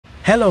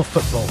Hello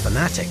football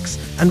fanatics,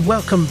 and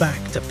welcome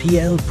back to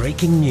PL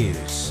Breaking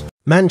News.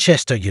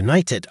 Manchester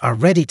United are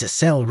ready to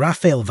sell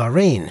Raphael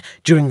Varane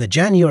during the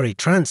January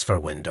transfer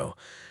window.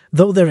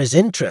 Though there is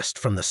interest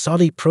from the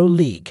Saudi Pro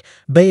League,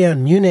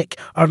 Bayern Munich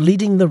are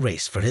leading the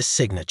race for his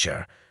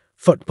signature.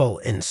 Football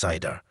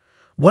Insider.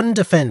 One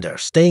defender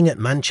staying at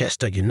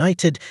Manchester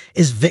United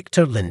is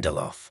Victor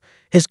Lindelof.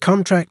 His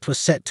contract was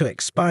set to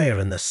expire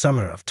in the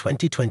summer of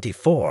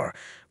 2024,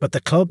 but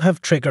the club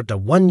have triggered a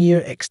one-year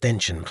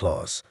extension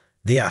clause.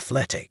 The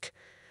Athletic.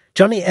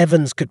 Jonny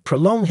Evans could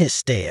prolong his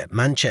stay at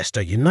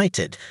Manchester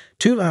United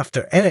too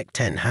after Erik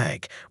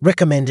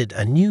recommended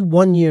a new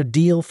one-year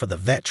deal for the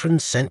veteran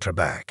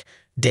centre-back.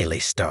 Daily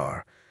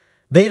Star.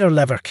 Bayer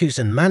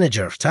Leverkusen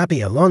manager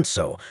Xabi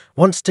Alonso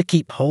wants to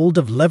keep hold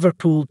of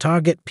Liverpool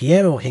target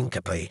Piero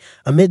Hincapie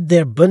amid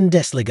their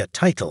Bundesliga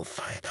title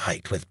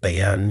fight with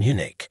Bayern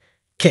Munich.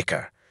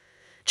 Kicker.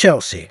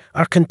 Chelsea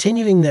are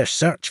continuing their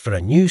search for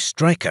a new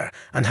striker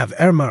and have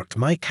earmarked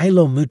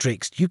Mykhailo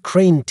Mudryk's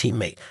Ukraine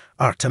teammate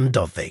Artem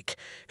Dovbyk,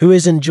 who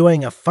is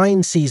enjoying a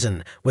fine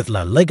season with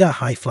La Liga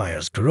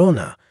high-flyers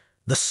Girona.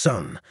 The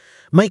Sun.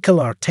 Mikel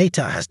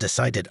Arteta has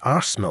decided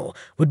Arsenal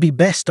would be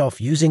best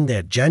off using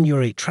their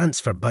January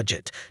transfer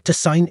budget to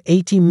sign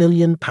 £80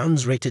 million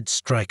rated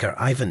striker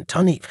Ivan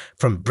Toney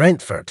from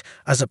Brentford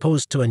as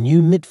opposed to a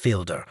new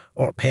midfielder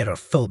or pair of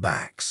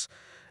fullbacks.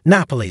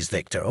 Napoli's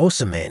Victor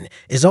Osimhen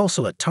is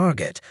also a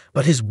target,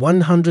 but his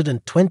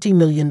 £120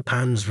 million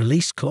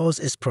release clause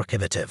is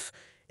prohibitive.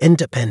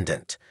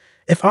 Independent.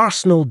 If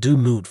Arsenal do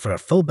move for a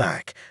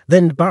fullback,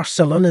 then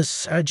Barcelona's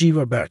Sergi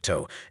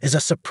Roberto is a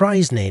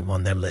surprise name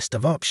on their list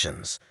of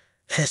options.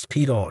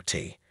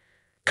 Espiroti.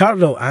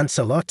 Carlo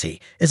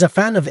Ancelotti is a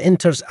fan of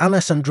Inter's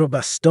Alessandro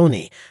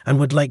Bastoni and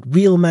would like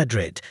Real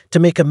Madrid to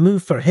make a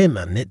move for him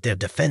amid their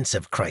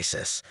defensive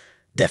crisis.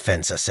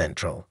 Defensa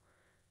Central.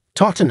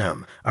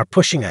 Tottenham are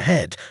pushing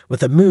ahead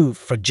with a move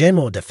for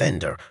Genoa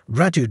defender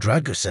Radu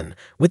Dragusin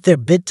with their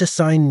bid to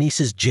sign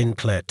Nice's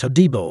Jean-Claire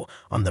Todibo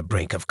on the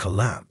brink of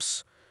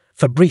collapse.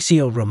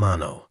 Fabrizio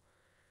Romano.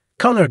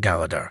 Conor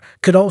Gallagher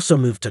could also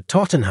move to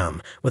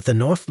Tottenham with the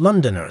North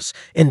Londoners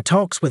in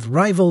talks with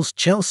rivals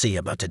Chelsea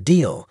about a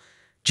deal.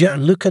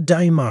 Gianluca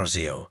Di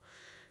Marzio.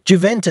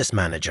 Juventus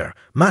manager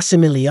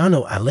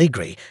Massimiliano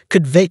Allegri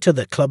could veto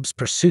the club's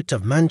pursuit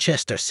of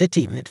Manchester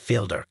City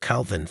midfielder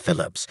Calvin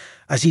Phillips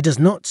as he does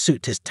not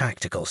suit his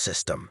tactical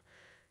system.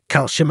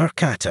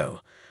 Calciomercato.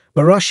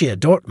 Borussia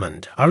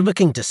Dortmund are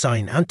looking to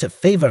sign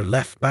out-of-favour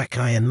left-back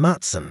Ian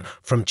Maatsen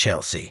from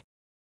Chelsea.